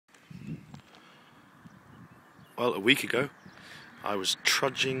Well, a week ago I was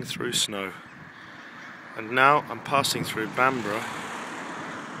trudging through snow, and now I'm passing through Bamburgh,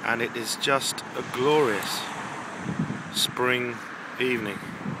 and it is just a glorious spring evening.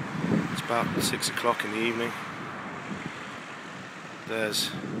 It's about 6 o'clock in the evening.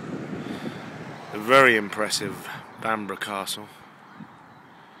 There's a very impressive Bamburgh Castle,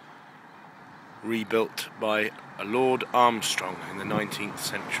 rebuilt by a Lord Armstrong in the 19th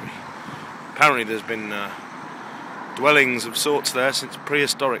century. Apparently there's been dwellings of sorts there since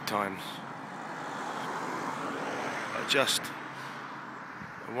prehistoric times. Just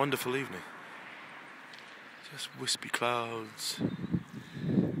a wonderful evening. Just wispy clouds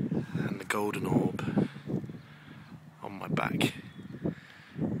and the golden orb on my back.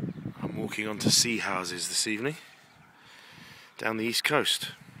 I'm walking onto sea houses this evening down the east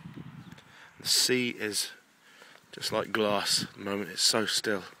coast. The sea is just like glass at the moment, it's so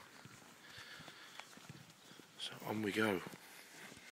still. So on we go.